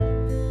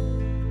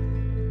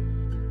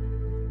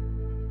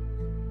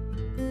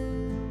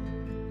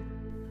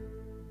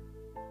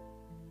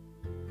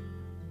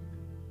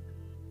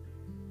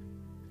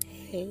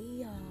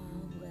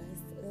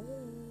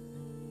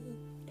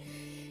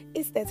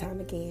It's that time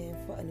again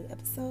for a new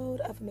episode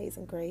of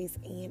Amazing Grace,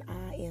 and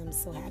I am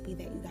so happy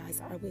that you guys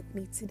are with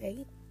me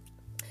today.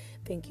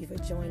 Thank you for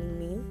joining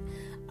me.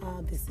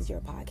 This is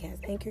your podcast,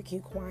 Anchor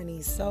Q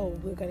Kwani. So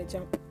we're going to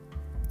jump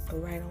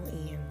right on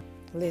in.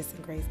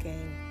 Listen, Grace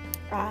Gang,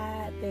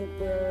 I think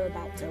we're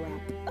about to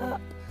wrap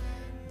up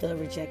the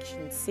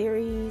rejection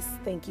series.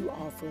 Thank you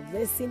all for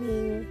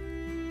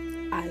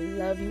listening. I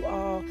love you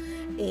all,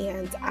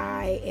 and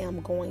I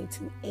am going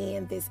to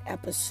end this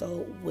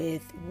episode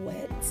with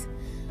what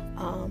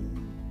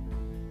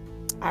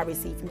I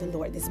received from the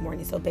Lord this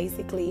morning. So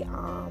basically,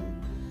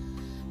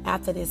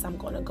 after this, I'm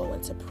going to go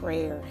into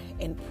prayer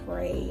and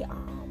pray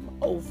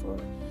over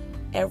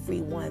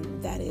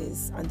everyone that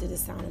is under the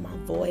sound of my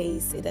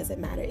voice. It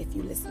doesn't matter if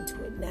you listen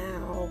to it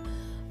now,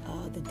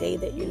 the day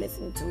that you're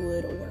listening to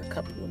it, or a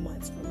couple of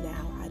months from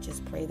now. I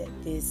just pray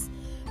that this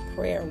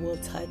prayer will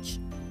touch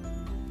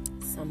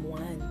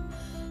someone.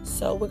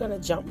 So we're going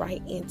to jump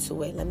right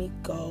into it. Let me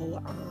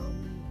go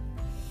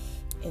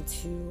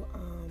into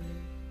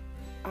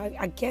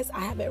I guess I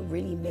haven't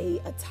really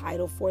made a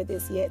title for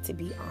this yet, to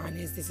be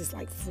honest. This is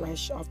like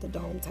fresh off the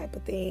dome type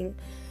of thing.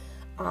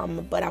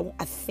 But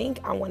I think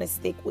I want to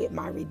stick with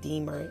my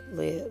Redeemer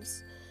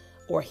lives,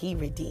 or he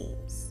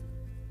redeems.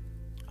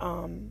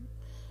 From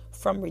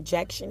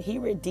rejection. He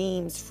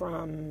redeems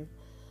from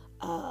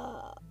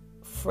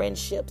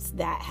friendships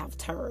that have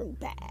turned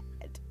bad.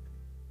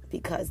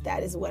 Because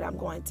that is what I'm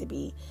going to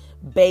be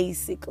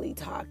basically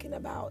talking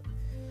about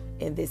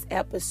in this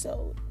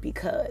episode,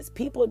 because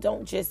people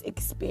don't just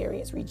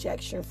experience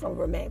rejection from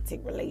romantic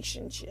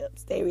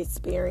relationships. They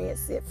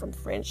experience it from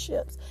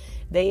friendships.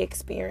 They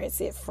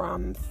experience it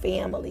from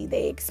family.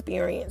 They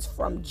experience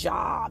from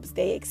jobs.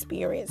 They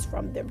experience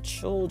from their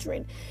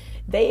children.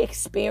 They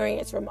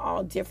experience from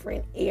all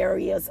different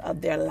areas of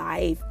their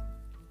life.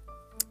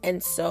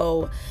 And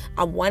so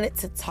I wanted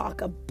to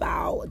talk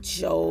about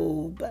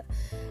Job.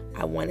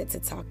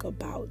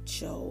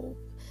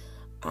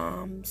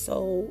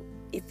 So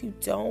if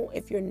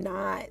you're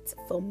not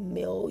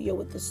familiar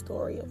with the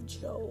story of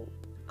Job,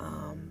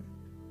 how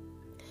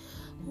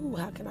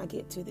can I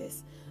get to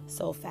this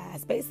so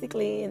fast?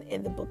 Basically,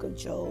 in the book of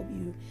Job,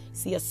 you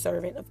see a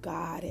servant of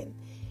God, and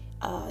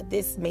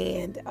this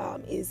man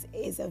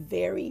is a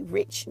very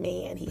rich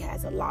man. He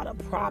has a lot of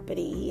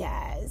property. He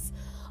has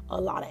a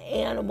lot of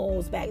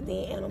animals. Back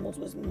then, animals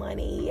was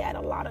money. He had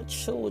a lot of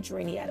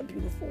children. He had a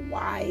beautiful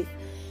wife.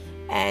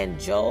 And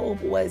Job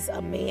was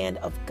a man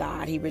of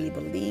God. He really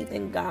believed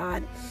in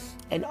God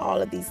and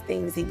all of these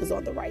things. He was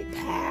on the right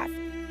path.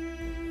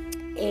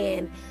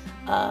 And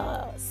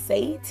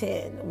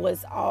Satan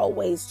was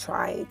always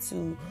trying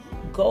to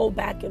go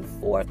back and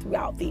forth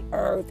throughout the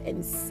earth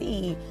and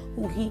see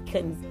who he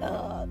can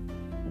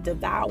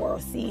devour,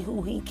 see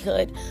who he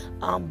could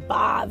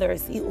bother,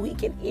 see who he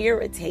can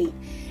irritate.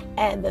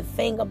 And the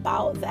thing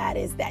about that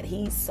is that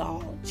he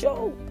saw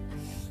Job.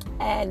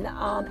 And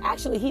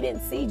actually, he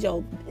didn't see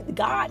Job.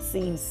 God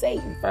seen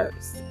Satan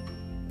first.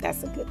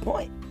 That's a good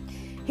point.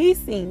 He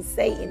seen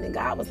Satan, and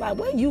God was like,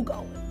 where you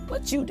going?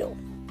 What you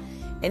doing?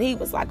 And he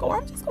was like,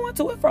 I'm just going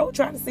to and fro,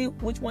 trying to see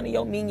which one of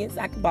your minions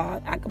I could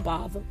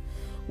bother,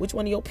 which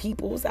one of your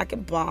peoples I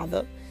can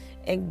bother.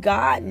 And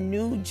God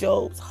knew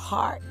Job's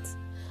heart.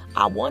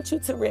 I want you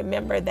to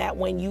remember that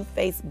when you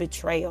face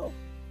betrayal.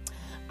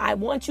 I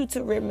want you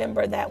to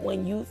remember that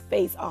when you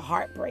face a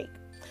heartbreak.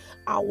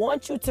 I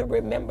want you to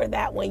remember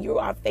that when you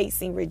are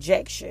facing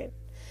rejection,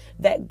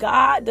 that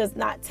God does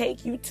not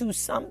take you to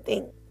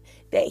something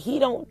that he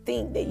don't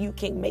think that you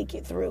can make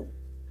it through.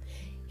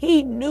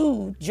 He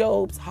knew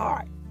Job's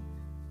heart.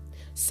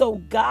 So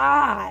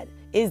God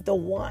is the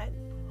one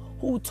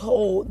who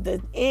told the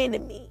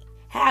enemy,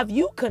 have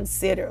you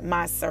considered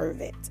my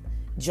servant,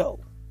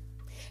 Job?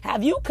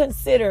 Have you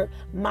considered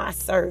my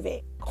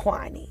servant,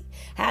 Kwani?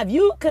 Have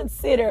you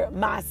considered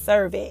my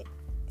servant,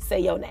 say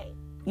your name?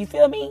 You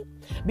feel me?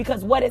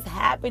 Because what is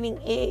happening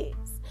is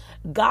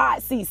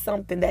God sees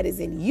something that is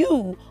in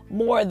you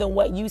more than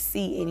what you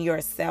see in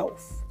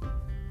yourself.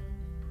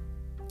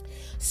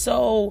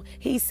 So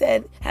he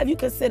said, have you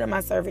considered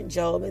my servant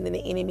Job? And then the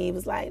enemy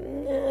was like,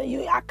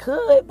 I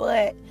could,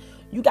 but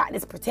you got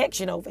this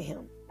protection over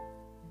him.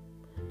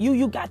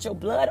 You got your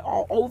blood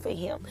all over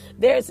him.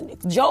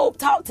 Job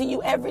talk to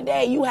you every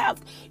day. You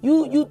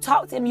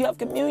talk to him. You have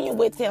communion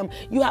with him.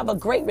 You have a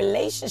great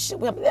relationship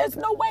with him. There's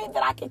no way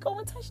that I can go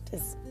and touch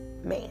this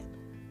man.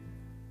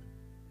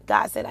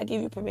 God said, I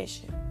give you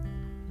permission.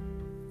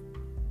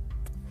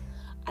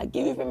 I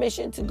give you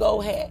permission to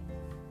go ahead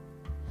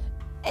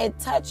and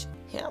touch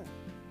him,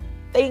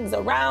 things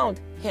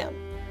around him,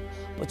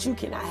 but you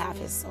cannot have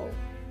his soul.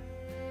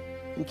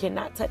 You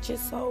cannot touch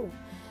his soul,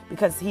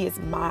 because he is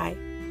my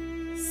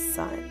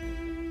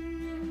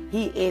son.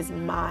 He is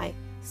my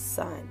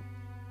son.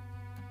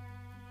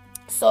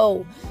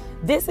 So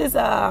this is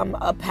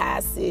a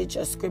passage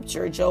of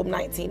scripture, Job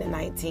 19 and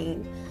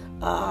 19.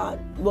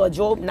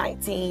 Job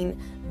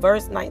 19,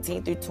 verse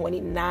 19 through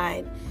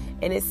 29.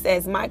 And it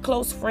says, my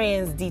close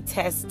friends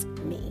detest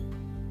me.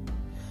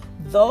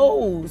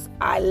 those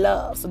I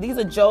love. So these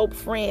are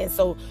Job's friends.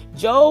 So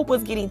Job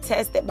was getting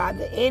tested by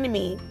the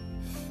enemy.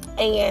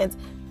 And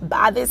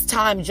by this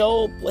time,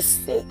 Job was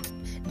sick.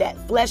 That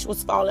flesh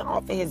was falling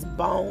off of his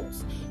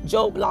bones.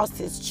 Job lost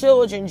his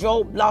children.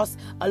 Job lost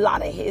a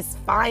lot of his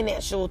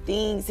financial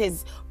things,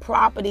 his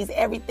properties,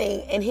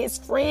 everything. And his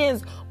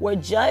friends were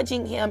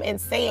judging him and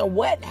saying,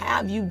 what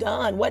have you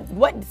done?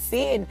 What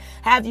sin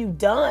have you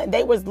done?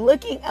 They was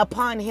looking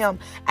upon him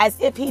as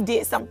if he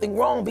did something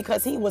wrong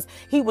because he was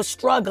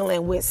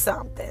struggling with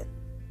something.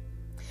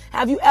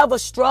 Have you ever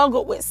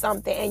struggled with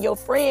something and your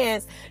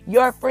friends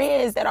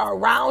that are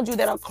around you,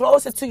 that are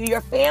closer to you,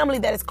 your family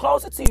that is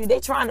closer to you,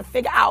 they're trying to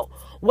figure out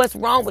what's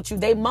wrong with you.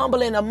 They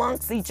mumbling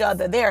amongst each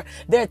other.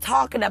 They're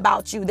talking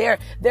about you.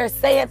 They're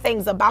saying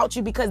things about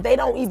you because they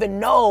don't even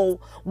know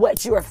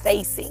what you're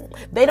facing.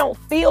 They don't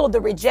feel the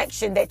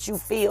rejection that you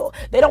feel.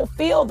 They don't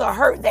feel the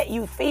hurt that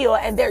you feel,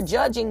 and they're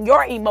judging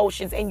your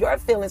emotions and your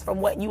feelings from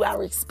what you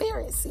are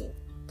experiencing.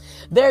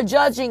 They're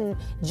judging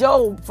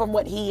Job from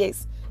what he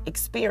is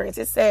experience.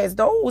 It says,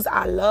 those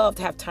I loved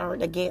have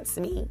turned against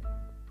me.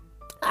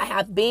 I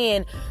have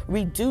been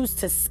reduced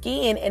to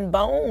skin and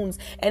bones,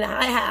 and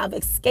I have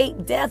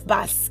escaped death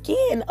by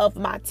skin of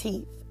my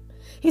teeth.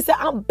 He said,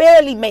 I'm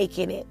barely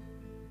making it.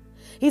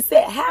 He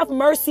said, have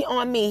mercy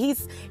on me.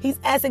 He's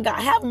asking God,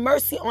 have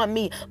mercy on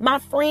me. My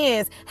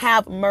friends,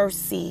 have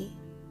mercy.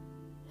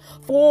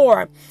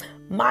 For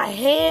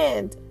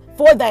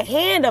the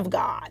hand of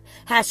God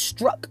has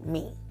struck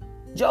me.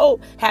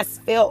 Job has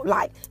felt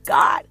like,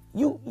 God,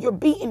 you're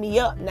beating me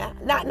up now.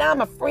 Now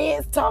my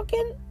friends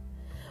talking,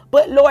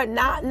 but Lord,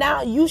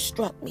 now you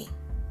struck me.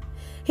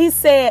 He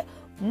said,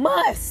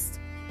 must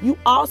you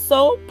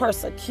also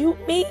persecute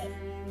me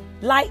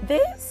like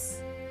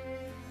this?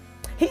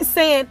 He's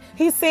saying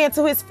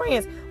to his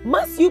friends,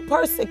 must you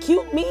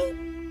persecute me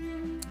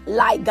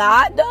like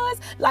God does?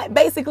 Like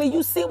basically,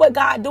 you see what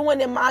God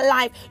doing in my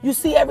life. You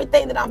see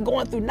everything that I'm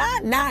going through.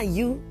 Now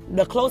you,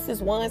 the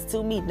closest ones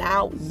to me,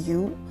 now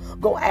you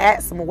gonna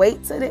add some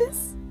weight to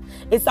this.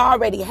 It's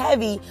already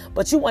heavy,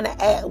 but you want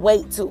to add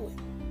weight to it.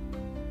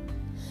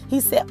 He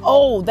said,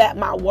 oh, that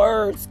my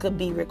words could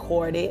be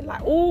recorded.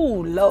 Like,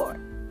 oh, Lord,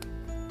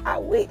 I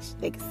wish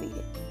they could see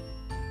it.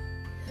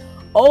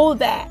 Oh,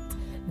 that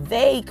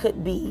they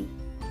could be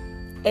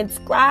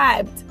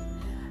inscribed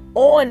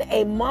on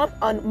a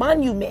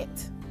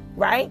monument,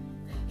 right?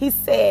 He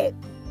said,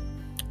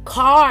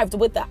 carved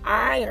with the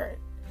iron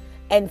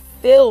and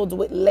filled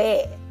with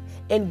lead,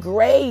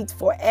 engraved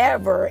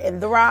forever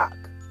in the rock.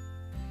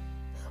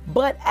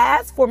 But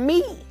as for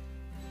me,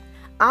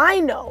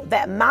 I know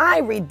that my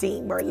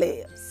Redeemer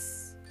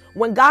lives.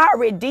 When God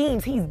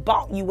redeems, he's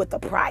bought you with a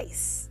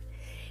price.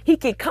 He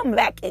can come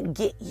back and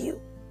get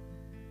you.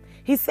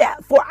 He said,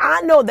 for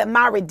I know that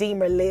my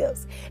Redeemer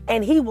lives,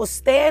 and he will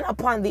stand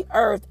upon the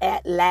earth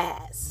at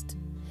last.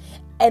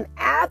 And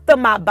after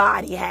my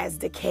body has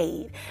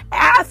decayed,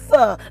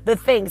 after the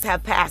things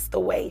have passed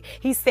away,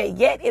 he said,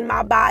 yet in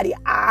my body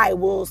I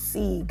will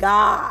see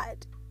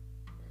God.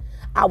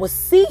 I will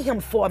see him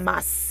for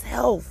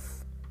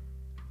myself.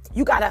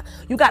 You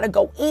gotta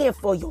go in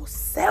for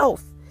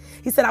yourself.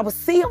 He said, I will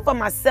see him for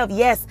myself.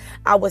 Yes,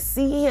 I will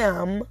see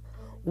him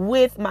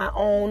with my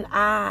own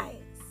eyes.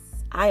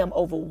 I am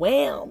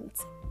overwhelmed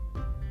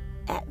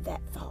at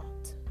that thought.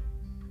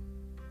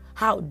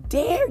 How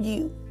dare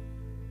you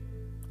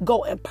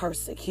go and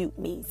persecute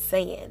me,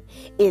 saying,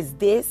 is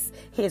this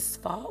his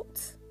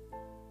fault?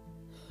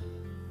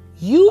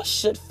 You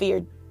should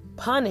fear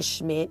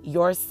punishment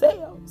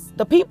yourselves.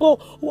 The people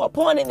who are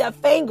pointing their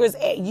fingers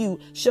at you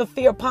should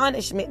fear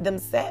punishment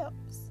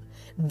themselves.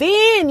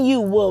 Then you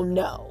will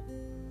know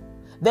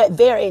that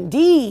there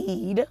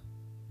indeed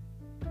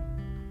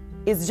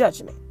is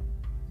judgment.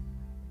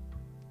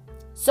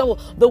 So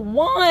the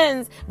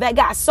ones that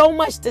got so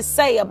much to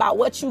say about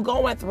what you're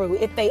going through,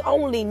 if they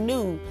only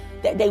knew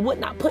that they would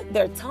not put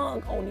their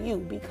tongue on you,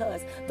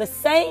 because the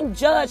same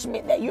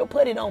judgment that you're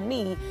putting on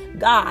me,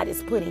 God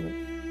is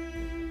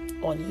putting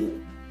on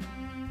you.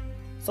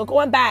 So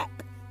going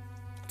back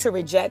to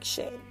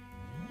rejection,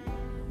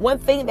 one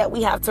thing that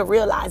we have to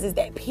realize is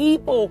that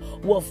people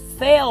will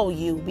fail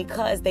you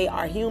because they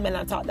are human.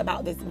 I talked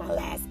about this in my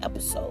last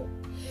episode.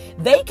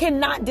 They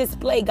cannot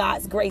display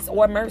God's grace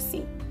or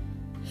mercy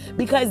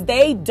because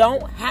they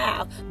don't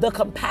have the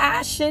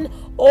compassion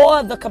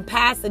or the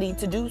capacity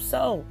to do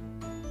so.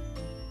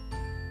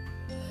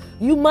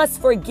 You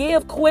must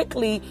forgive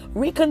quickly,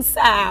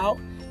 reconcile,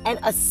 and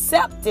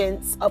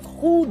acceptance of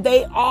who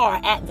they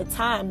are at the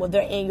time when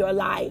they're in your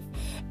life,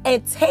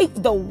 and take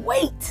the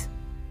weight.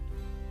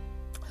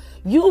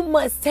 You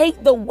must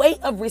take the weight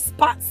of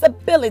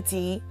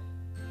responsibility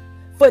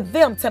for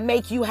them to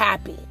make you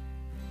happy.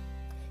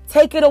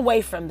 Take it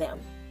away from them.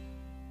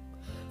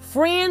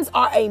 Friends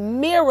are a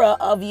mirror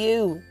of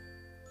you.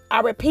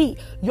 I repeat,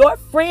 your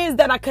friends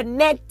that are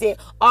connected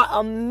are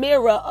a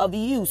mirror of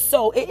you.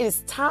 So it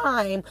is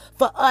time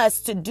for us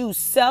to do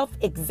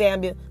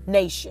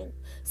self-examination.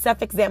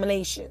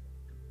 Self-examination.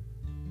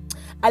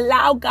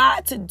 Allow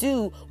God to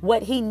do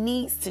what he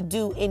needs to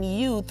do in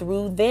you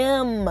through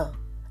them.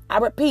 I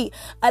repeat,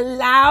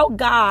 allow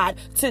God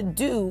to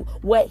do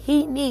what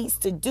he needs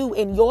to do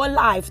in your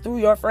life through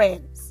your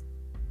friends.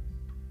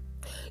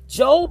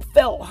 Job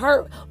felt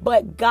hurt,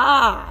 but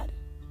God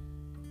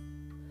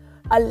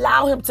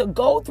allowed him to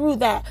go through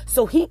that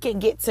so he can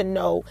get to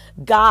know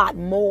God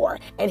more.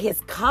 And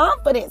his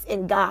confidence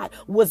in God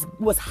was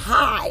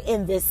high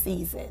in this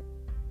season.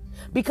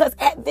 Because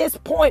at this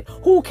point,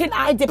 who can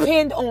I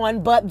depend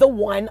on but the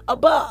one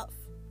above?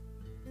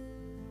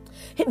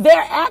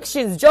 Their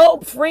actions,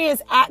 Job's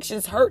friends'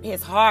 actions hurt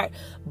his heart,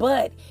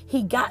 but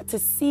he got to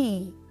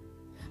see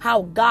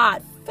how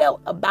God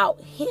felt about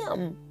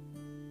him.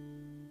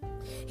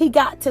 He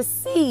got to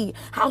see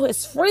how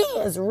his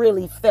friends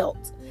really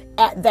felt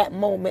at that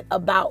moment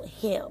about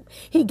him.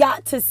 He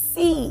got to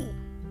see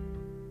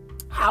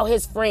how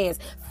his friends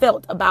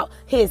felt about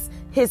his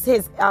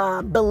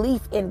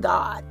belief in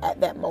God at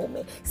that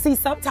moment. See,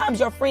 sometimes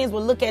your friends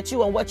will look at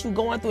you and what you're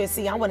going through and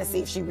see, I want to see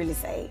if she really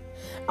saved.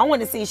 I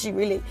want to see if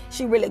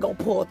she really gonna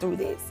pull through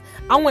this.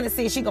 I want to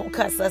see if she gonna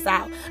cuss us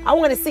out. I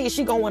want to see if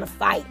she gonna want to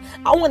fight.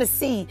 I want to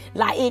see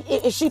like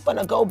if she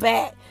gonna go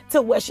back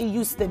to where she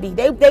used to be.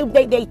 They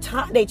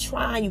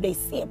trying you. They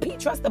see it.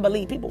 Trust and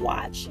believe. People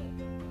watch.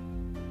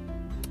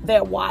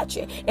 They're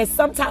watching. And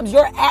sometimes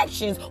your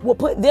actions will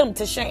put them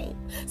to shame.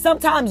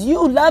 Sometimes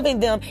you loving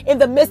them in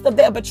the midst of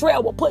their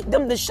betrayal will put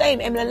them to shame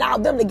and allow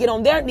them to get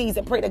on their knees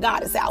and pray to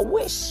God and say, I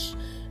wish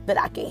that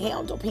I can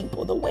handle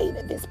people the way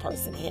that this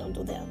person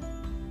handled them.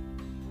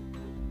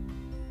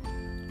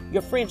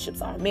 Your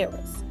friendships are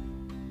mirrors.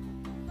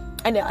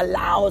 And it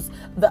allows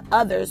the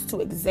others to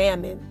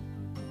examine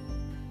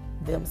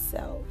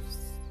themselves.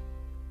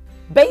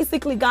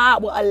 Basically,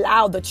 God will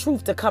allow the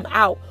truth to come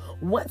out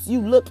once you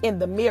look in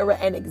the mirror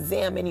and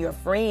examine your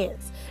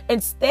friends.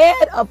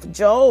 Instead of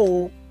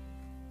Job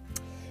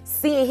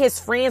seeing his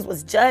friends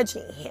was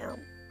judging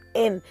him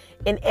in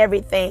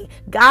everything,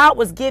 God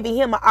was giving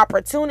him an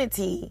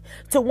opportunity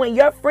to, when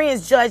your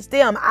friends judge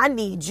them, I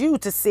need you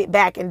to sit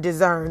back and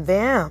discern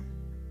them.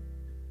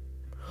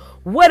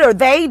 What are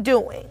they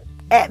doing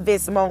at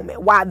this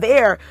moment while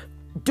they're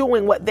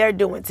doing what they're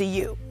doing to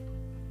you?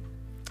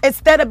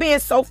 Instead of being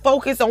so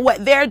focused on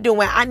what they're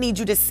doing, I need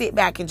you to sit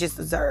back and just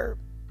discern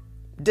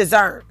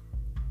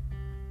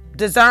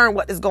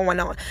what is going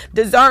on.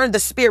 Discern the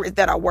spirits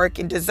that are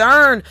working.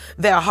 Discern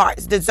their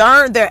hearts.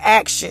 Discern their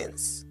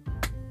actions.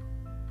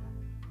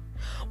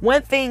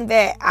 One thing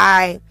that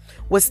I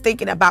was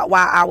thinking about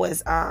while I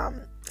was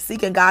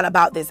seeking God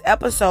about this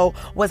episode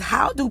was,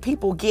 how do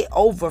people get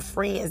over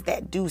friends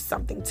that do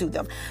something to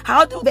them?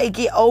 How do they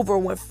get over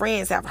when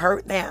friends have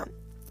hurt them?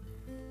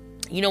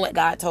 You know what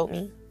God told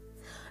me?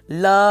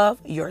 Love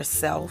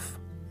yourself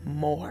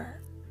more.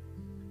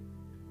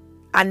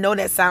 I know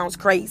that sounds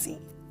crazy.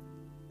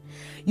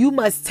 You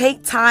must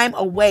take time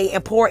away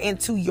and pour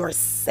into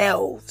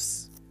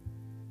yourselves.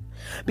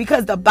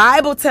 Because the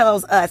Bible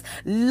tells us,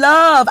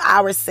 love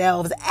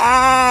ourselves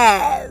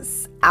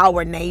as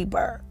our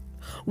neighbor.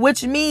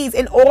 Which means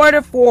in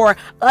order for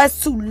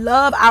us to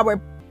love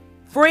our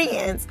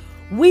friends,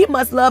 we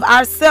must love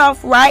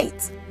ourselves,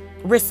 right?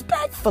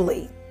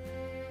 Respectfully.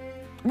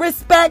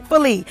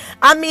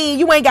 I mean,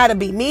 you ain't got to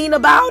be mean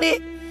about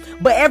it.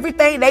 But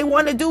everything they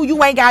want to do,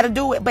 you ain't got to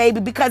do it, baby.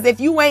 Because if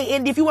you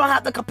don't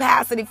have the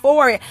capacity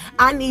for it,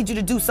 I need you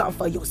to do something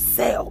for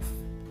yourself.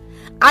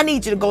 I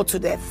need you to go to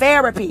that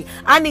therapy.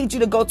 I need you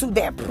to go to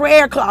that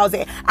prayer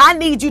closet. I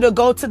need you to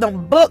go to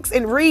them books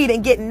and read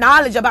and get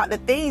knowledge about the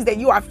things that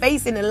you are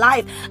facing in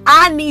life.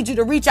 I need you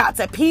to reach out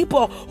to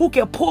people who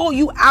can pull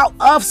you out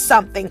of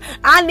something.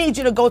 I need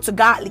you to go to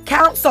godly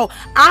counsel.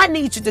 I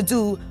need you to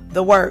do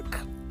the work.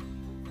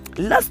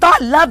 Let's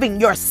start loving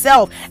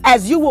yourself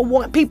as you will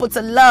want people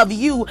to love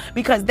you,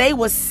 because they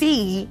will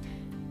see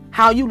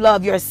how you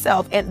love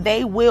yourself and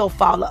they will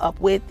follow up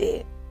with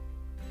it.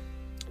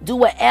 Do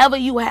whatever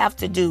you have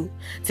to do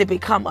to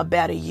become a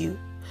better you.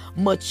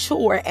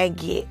 Mature and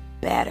get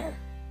better.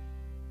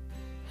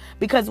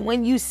 Because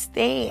when you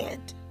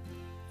stand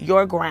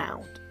your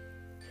ground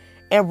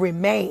and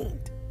remain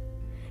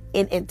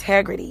in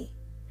integrity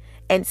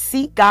and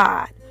seek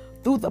God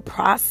through the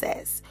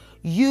process,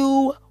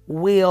 you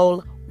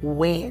will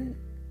win.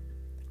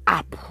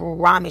 I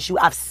promise you.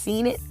 I've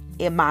seen it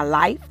in my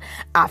life.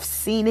 I've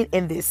seen it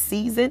in this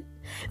season,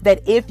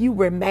 that if you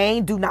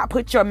remain, do not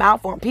put your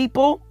mouth on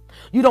people.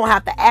 You don't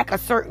have to act a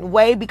certain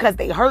way because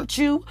they hurt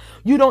you.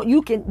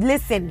 You can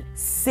listen,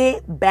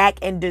 sit back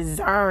and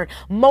discern.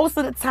 Most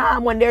of the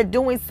time when they're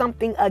doing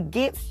something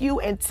against you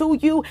and to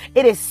you,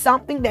 it is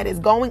something that is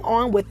going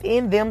on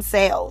within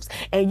themselves.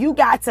 And you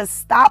got to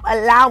stop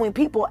allowing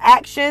people's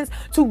actions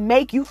to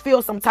make you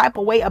feel some type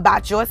of way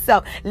about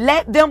yourself.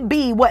 Let them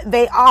be what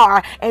they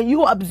are, and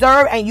you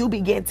observe and you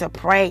begin to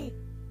pray.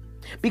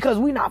 Because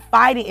we're not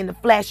fighting in the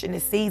flesh in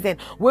this season.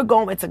 We're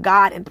going to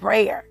God in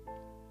prayer.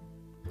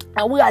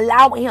 And we're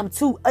allowing him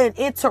to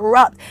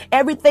interrupt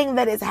everything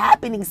that is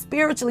happening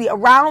spiritually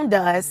around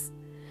us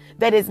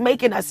that is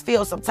making us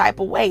feel some type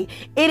of way.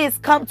 It has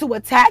come to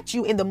attack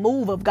you in the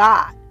move of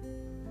God.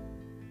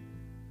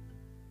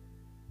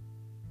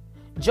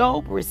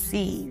 Job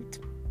received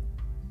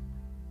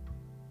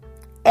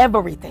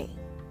everything.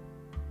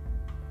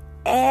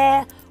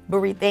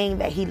 Everything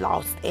that he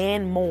lost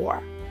and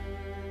more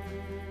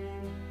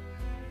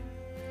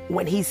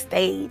when he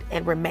stayed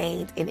and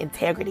remained in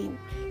integrity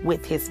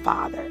with his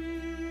father.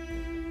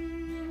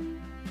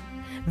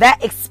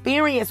 That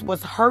experience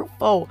was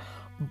hurtful,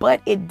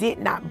 but it did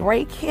not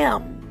break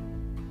him.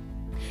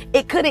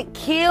 It couldn't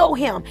kill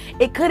him.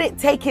 It couldn't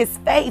take his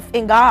faith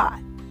in God.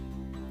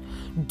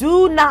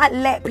 Do not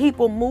let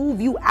people move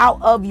you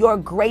out of your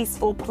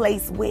graceful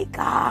place with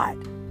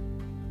God.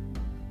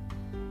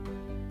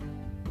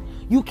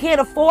 You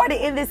can't afford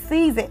it in this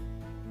season.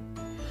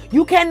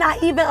 You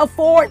cannot even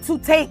afford to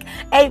take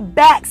a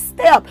back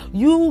step.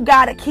 You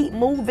got to keep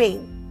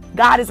moving.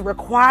 God is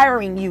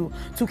requiring you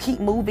to keep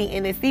moving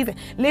in this season.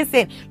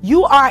 Listen,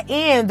 you are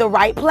in the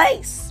right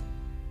place.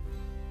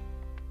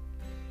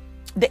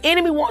 The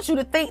enemy wants you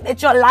to think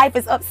that your life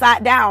is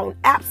upside down.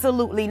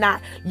 Absolutely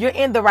not. You're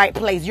in the right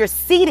place. You're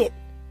seated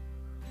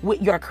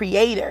with your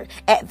Creator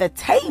at the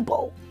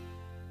table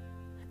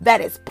that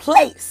is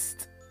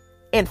placed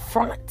in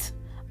front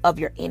of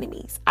your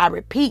enemies. I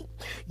repeat,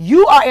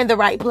 you are in the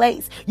right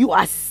place. You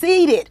are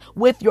seated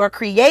with your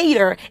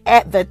Creator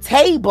at the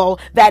table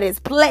that is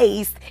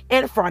placed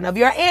in front of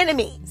your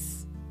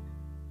enemies.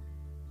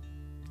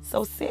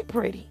 So sit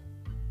pretty.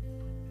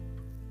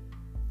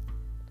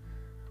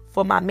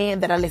 For my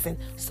men that are listening,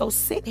 so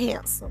sit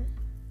handsome.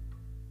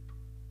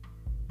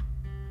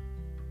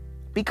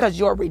 Because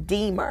your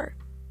Redeemer,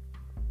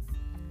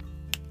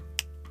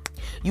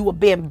 you have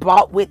been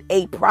bought with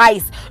a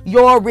price.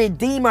 Your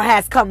Redeemer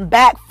has come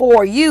back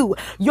for you.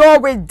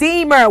 Your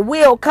Redeemer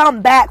will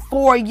come back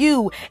for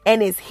you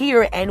and is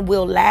here and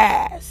will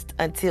last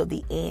until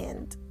the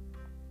end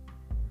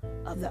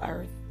of the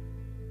earth.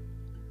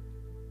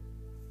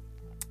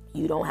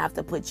 You don't have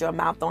to put your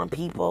mouth on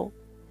people.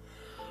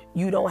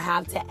 You don't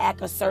have to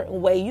act a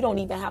certain way. You don't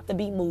even have to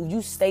be moved.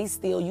 You stay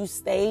still. You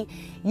stay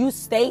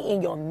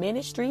in your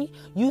ministry.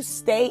 You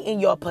stay in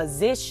your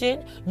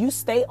position. You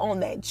stay on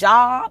that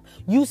job.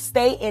 You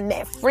stay in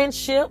that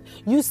friendship.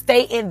 You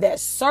stay in that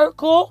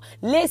circle.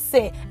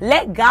 Listen,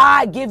 let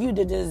God give you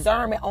the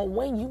discernment on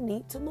when you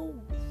need to move.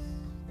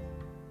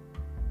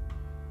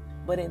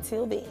 But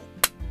until then,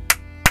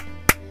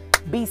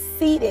 be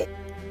seated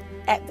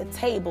at the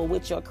table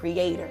with your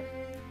Creator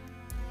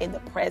in the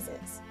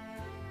presence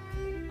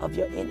of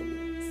your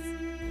enemies,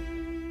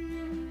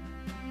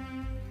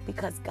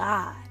 because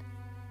God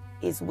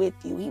is with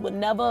you. He will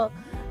never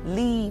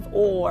leave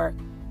or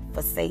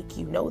forsake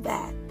you. Know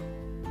that.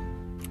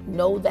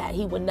 Know that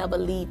He will never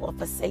leave or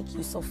forsake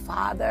you. So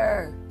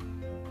Father,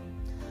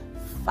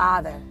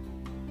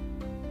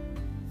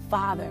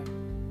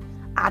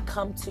 I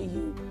come to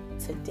you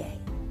today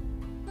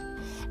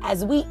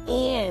as we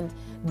end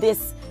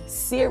this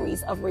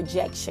series of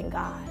rejection,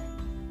 God.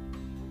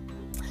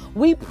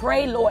 We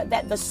pray, Lord,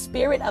 that the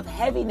spirit of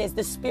heaviness,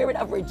 the spirit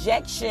of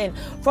rejection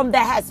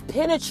that has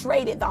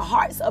penetrated the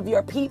hearts of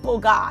your people,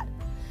 God,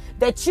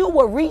 that you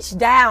will reach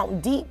down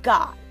deep,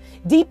 God,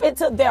 deep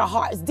into their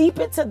hearts, deep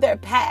into their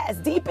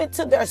past, deep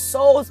into their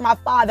souls, my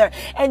Father,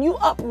 and you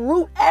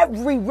uproot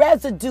every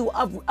residue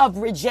of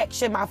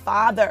rejection, my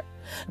Father.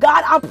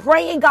 God, I'm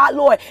praying, God,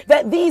 Lord,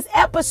 that these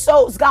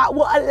episodes, God,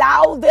 will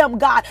allow them,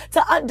 God,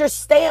 to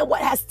understand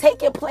what has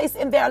taken place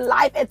in their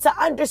life and to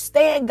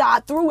understand,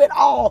 God, through it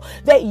all,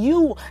 that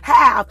you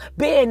have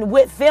been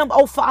with them,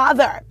 oh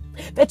Father.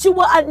 That you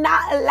will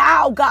not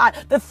allow, God,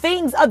 the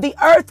things of the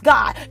earth,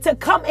 God, to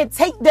come and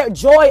take their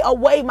joy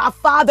away, my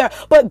Father.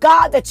 But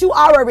God, that you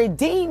are a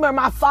Redeemer,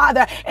 my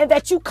Father, and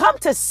that you come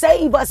to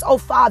save us, oh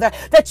Father.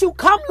 That you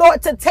come,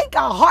 Lord, to take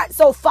our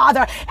hearts, oh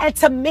Father, and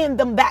to mend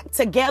them back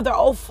together,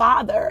 oh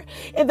Father.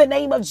 In the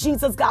name of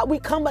Jesus, God, we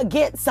come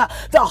against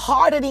the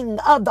hardening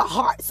of the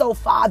hearts, oh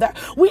Father.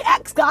 We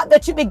ask, God,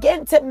 that you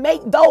begin to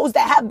make those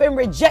that have been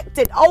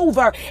rejected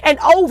over and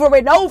over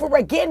and over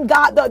again,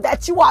 God,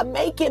 that you are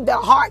making their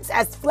hearts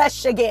as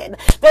flesh again,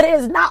 that it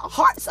is not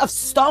hearts of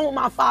stone,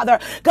 my Father.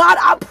 God,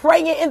 I'm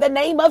praying in the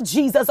name of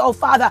Jesus, oh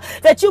Father,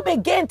 that you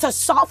begin to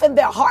soften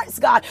their hearts,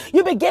 God.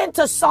 You begin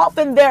to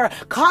soften their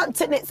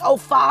countenance, oh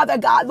Father,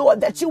 God,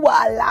 Lord, that you will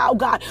allow,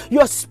 God,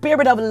 your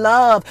spirit of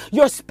love,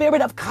 your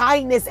spirit of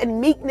kindness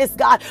and meekness,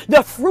 God,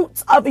 the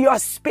fruits of your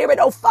spirit,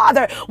 oh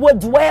Father, will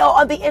dwell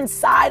on the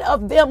inside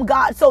of them,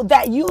 God, so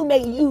that you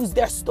may use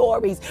their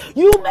stories.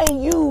 You may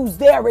use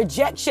their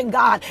rejection,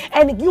 God,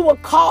 and you will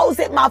cause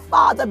it, my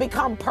Father,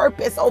 become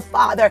purpose, oh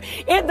Father.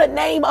 In the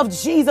name of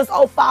Jesus,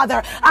 oh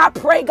Father, I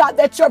pray, God,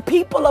 that your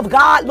people of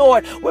God,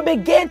 Lord, will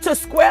begin to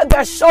square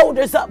their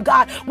shoulders up,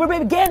 God, will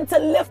begin to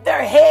lift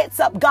their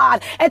heads up,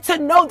 God, and to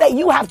know that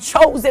you have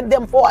chosen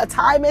them for a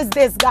time as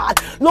this, God.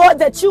 Lord,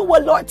 that you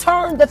will, Lord,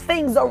 turn the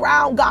things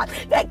around, God,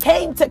 that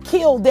came to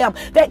kill them,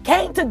 that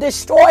came to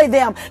destroy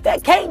them,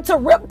 that came to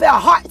rip their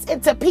hearts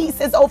into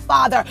pieces, oh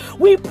Father.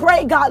 We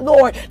pray, God,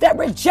 Lord, that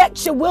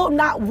rejection will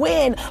not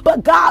win,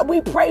 but God,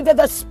 we pray that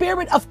the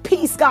spirit of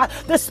peace, God,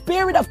 the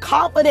spirit of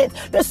confidence,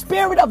 the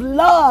spirit of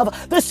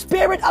love, the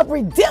spirit of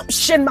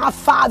redemption, my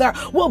Father,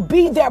 will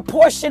be their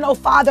portion, oh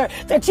Father,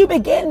 that you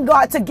begin,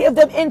 God, to give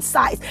them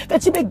insights,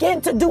 that you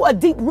begin to do a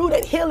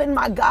deep-rooted healing,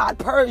 my God.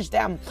 Purge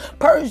them,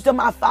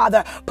 my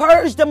Father.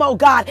 Purge them, oh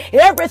God.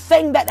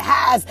 Everything that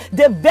has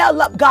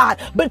developed, God,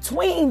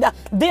 between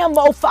them,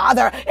 oh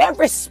Father,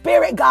 every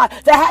spirit, God,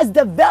 that has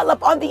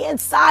developed on the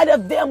inside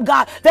of them,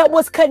 God, that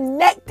was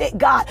connected,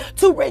 God,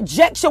 to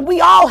rejection. We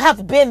all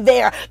have been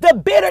there. The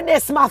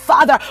bitterness, my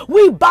Father,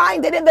 we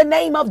bind it in the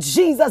name of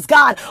Jesus,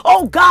 God.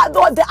 Oh God,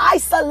 Lord, the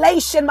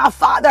isolation, my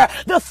Father,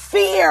 the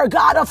fear,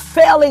 God, of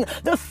failing,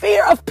 the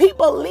fear of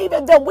people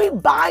leaving them, we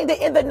bind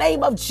it in the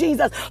name of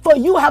Jesus. For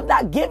you have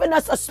not given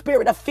us a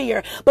spirit of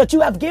fear, but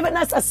you have given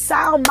us a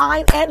sound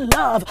mind and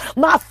love.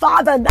 My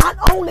Father, not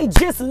only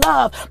just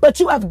love, but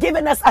you have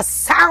given us a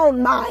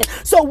sound mind.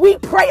 So we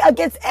pray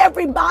against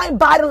every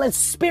mind-boggling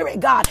spirit,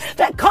 God,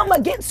 that come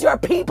against your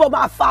people,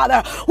 my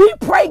Father. We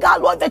pray,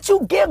 God, Lord, that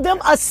you give them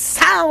a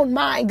sound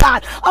mind,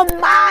 God, a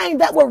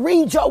mind that will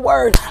read your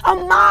word, a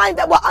mind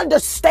that will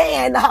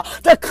understand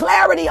the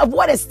clarity of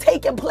what is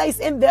taking place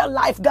in their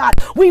life, God.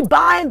 We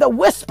bind the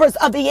whispers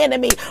of the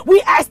enemy.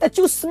 We ask that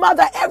you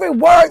smother every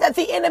word that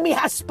the enemy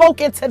has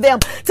spoken to them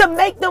to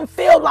make them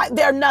feel like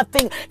they're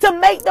nothing, to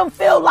make them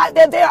feel like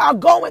that they are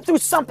going through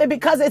something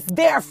because it's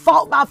their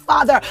fault, my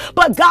Father.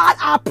 But God,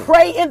 I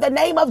pray in the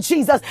name of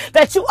Jesus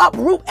that you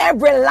uproot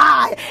every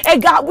lie.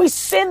 And God, we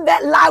send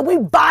that lie, we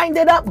bind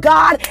it up,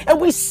 God, and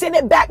we send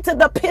it back to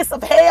the pits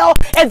of hell,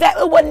 and that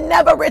it will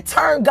never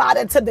return, God,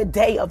 until the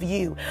day of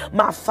you,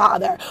 my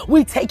Father.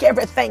 We take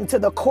everything to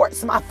the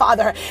courts, my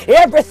Father.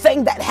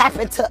 Everything that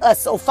happened to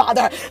us, oh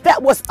Father,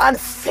 that was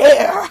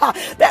unfair,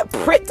 that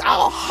pricked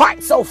our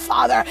hearts, oh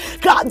Father,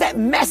 God, that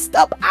messed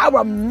up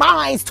our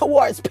minds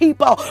towards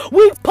people.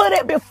 We put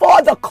it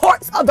before the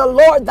courts of the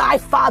Lord thy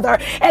Father.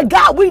 And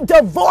God, we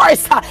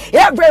divorce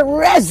every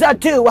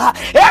residue,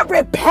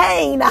 every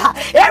pain,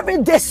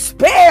 every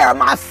despair,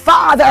 my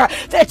Father,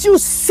 that you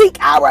seek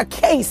our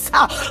case.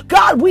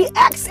 God, we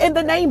ask in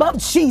the name of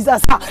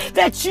Jesus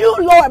that you,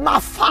 Lord, my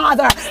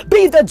Father,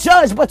 be the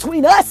judge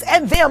between us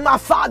and them, my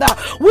Father.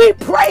 We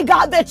pray,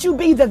 God, that you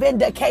be the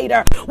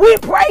vindicator. We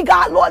pray,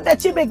 God, Lord,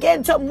 that you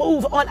begin to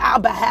move on our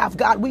behalf.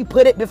 God, we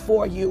put it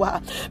before you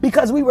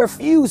because we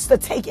refuse to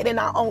take it in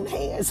our own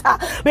hands.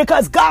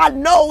 Because God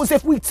knows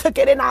if we took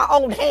it in our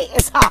own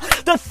hands,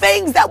 the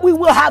things that we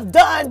will have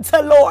done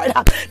to, Lord,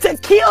 to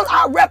kill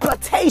our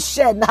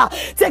reputation,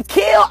 to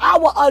kill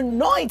our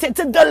anointing,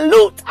 to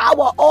dilute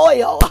our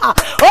oil.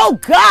 Oh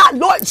God,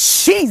 Lord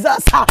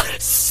Jesus,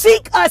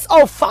 seek us,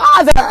 oh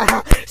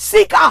Father.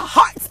 Seek our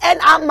hearts and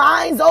our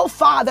minds, oh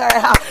Father.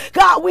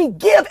 God, we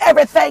give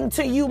everything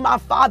to you, my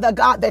Father,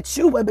 God, that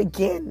you will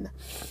begin.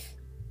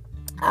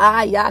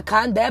 God,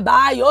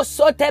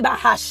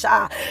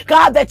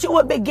 that you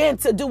would begin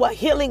to do a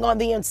healing on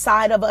the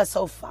inside of us,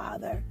 oh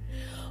Father.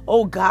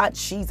 Oh God,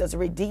 Jesus,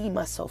 redeem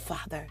us, oh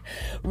Father.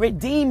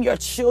 Redeem your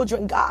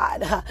children,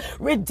 God.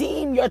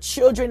 Redeem your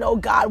children, oh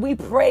God. We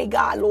pray,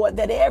 God, Lord,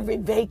 that every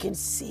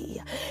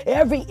vacancy,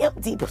 every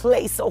empty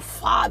place, oh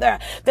Father,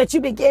 that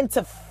you begin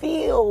to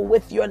fill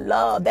with your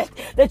love,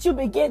 that you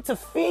begin to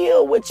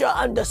fill with your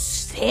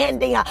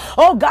understanding.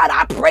 Oh God,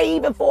 I pray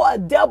even for a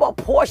double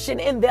portion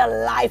in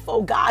their life,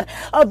 oh God,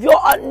 of your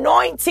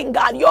anointing,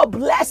 God, your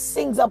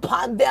blessings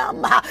upon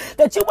them,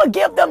 that you will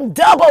give them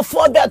double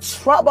for their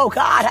trouble,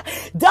 God.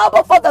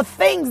 Double for the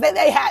things that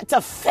they had to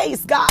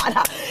face, God.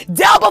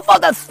 Double for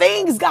the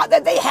things, God,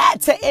 that they had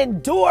to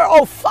endure,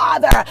 oh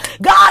Father.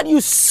 God,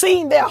 you've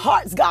seen their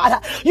hearts,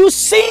 God. You've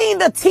seen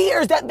the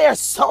tears that they're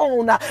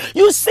sown.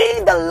 You've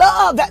seen the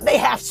love that they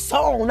have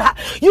sown.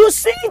 You've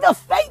seen the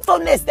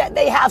faithfulness that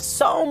they have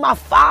sown, my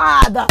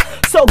Father.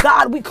 So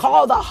God, we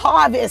call the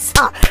harvest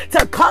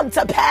to come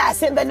to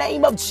pass in the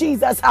name of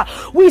Jesus.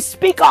 We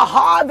speak a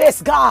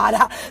harvest, God,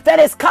 that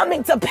is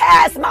coming to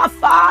pass, my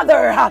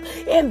Father,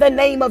 in the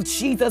name of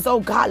Jesus. Oh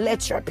God,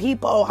 let your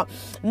people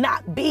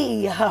not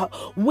be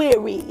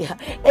weary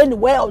in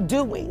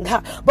well-doing,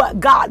 but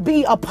God,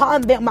 be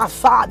upon them, my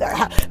Father.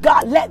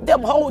 God, let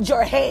them hold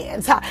your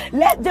hands.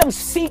 Let them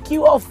seek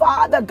you, oh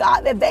Father,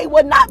 God, that they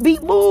will not be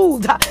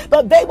moved,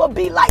 but they will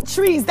be like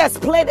trees that's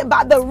planted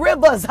by the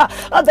rivers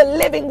of the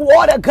living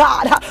water,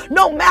 God.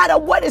 No matter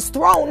what is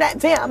thrown at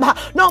them,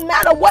 no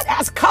matter what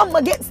has come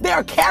against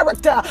their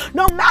character,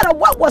 no matter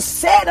what was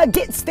said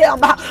against them,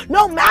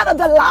 no matter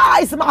the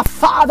lies, my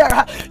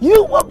Father,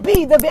 you will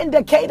be the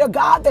vindicator,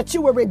 God, that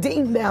you will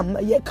redeem them.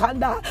 Oh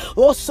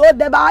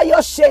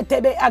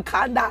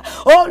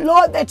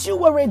Lord, that you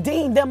will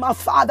redeem them, my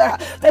Father,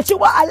 that you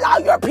will allow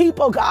your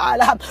people,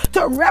 God,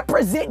 to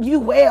represent you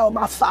well,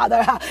 my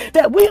Father,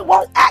 that we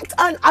won't act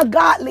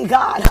ungodly,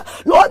 God,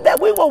 Lord, that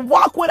we will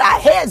walk with our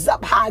heads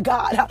up high,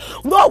 God.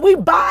 Lord, we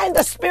bind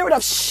the spirit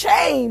of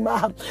shame,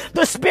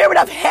 the spirit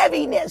of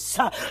heaviness,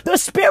 the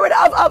spirit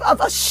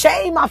of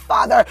shame, my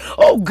Father.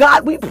 Oh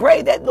God, we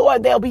pray that,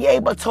 Lord, they'll be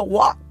able to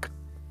walk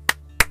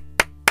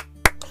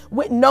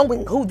with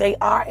knowing who they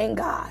are in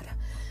God.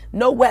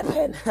 No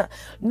weapon,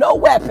 no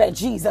weapon,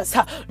 Jesus,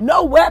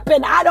 no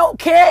weapon. I don't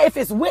care if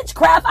it's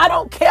witchcraft. I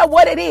don't care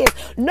what it is.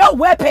 No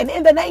weapon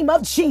in the name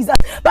of Jesus,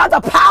 by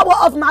the power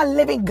of my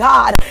living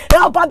God,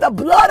 by the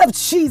blood of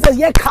Jesus.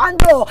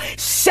 Yekando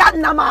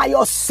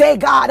shanamayo, say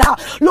God,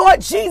 Lord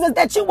Jesus,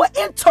 that you will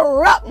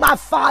interrupt, my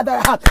Father,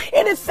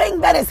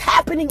 anything that is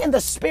happening in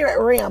the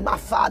spirit realm, my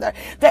Father,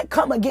 that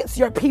come against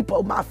your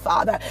people, my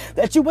Father,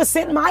 that you will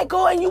send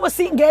Michael and you will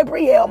send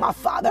Gabriel, my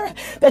Father,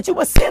 that you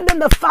will send them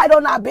to fight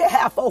on our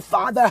behalf, oh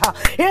Father,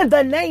 in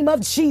the name of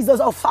Jesus,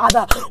 oh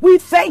Father. We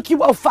thank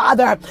you, oh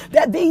Father,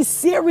 that these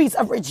series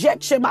of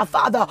rejection, my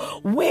Father,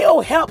 will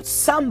help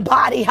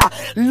somebody.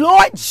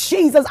 Lord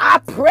Jesus, I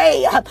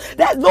pray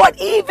that, Lord,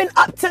 even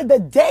up to the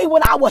day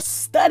when I was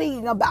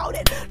studying about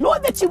it,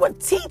 Lord, that you were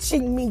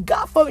teaching me,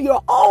 God, for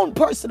your own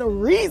personal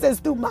reasons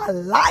through my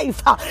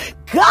life,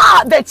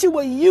 God, that you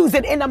will use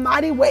it in a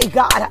mighty way,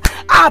 God.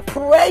 I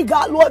pray,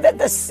 God, Lord, that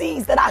the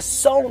seeds that I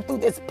sown through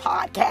this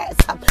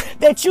podcast,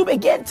 that you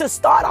begin to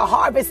start a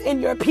harvest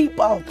in your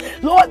people.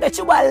 Lord, that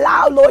you will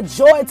allow, Lord,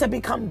 joy to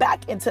become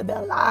back into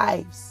their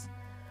lives.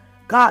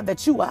 God,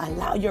 that you will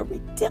allow your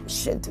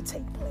redemption to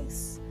take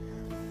place.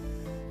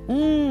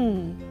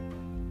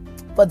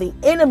 For the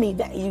enemy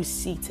that you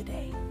see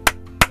today,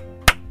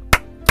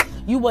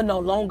 you will no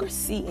longer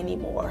see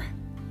anymore.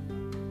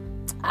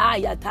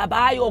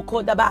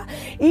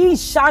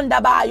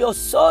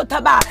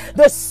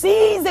 The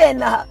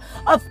season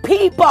of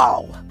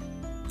people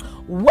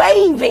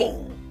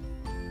waving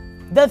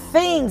the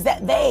things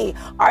that they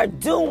are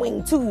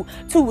doing to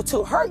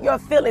hurt your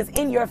feelings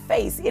in your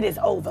face, it is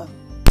over.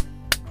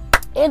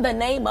 In the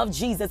name of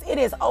Jesus, it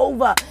is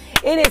over.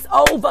 It is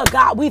over,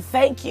 God. We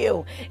thank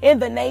you in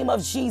the name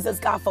of Jesus,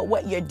 God, for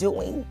what you're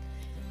doing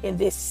in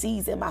this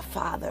season, my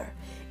Father.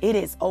 It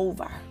is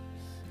over.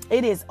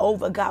 It is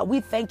over, God. We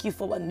thank you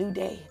for a new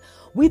day.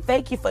 We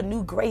thank you for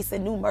new grace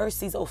and new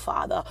mercies, oh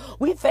Father.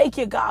 We thank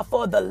you, God,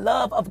 for the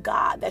love of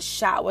God that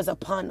showers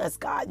upon us,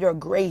 God. Your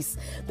grace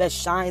that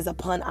shines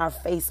upon our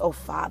face, oh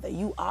Father.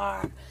 You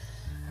are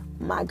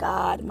my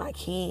God, my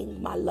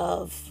King, my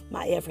love,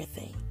 my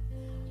everything.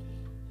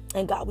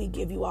 And God, we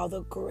give you all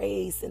the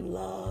grace and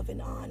love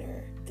and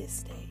honor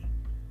this day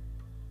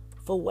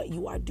for what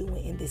you are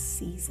doing in this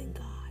season,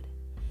 God.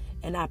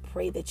 And I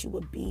pray that you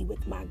will be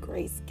with my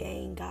Grace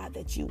Gang, God,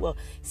 that you will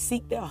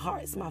seek their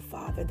hearts, my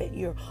Father, that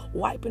you're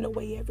wiping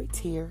away every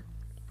tear.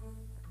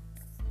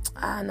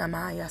 God,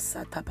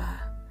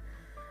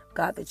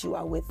 that you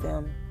are with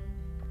them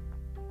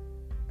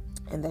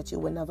and that you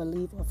will never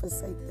leave or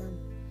forsake them.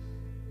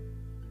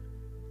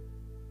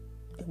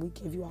 And we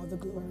give you all the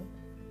glory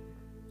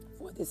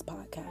for this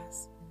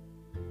podcast.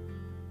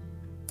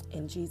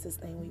 In Jesus'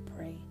 name we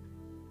pray.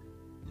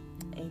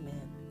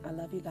 Amen. I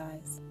love you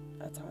guys.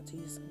 I'll talk to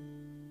you soon.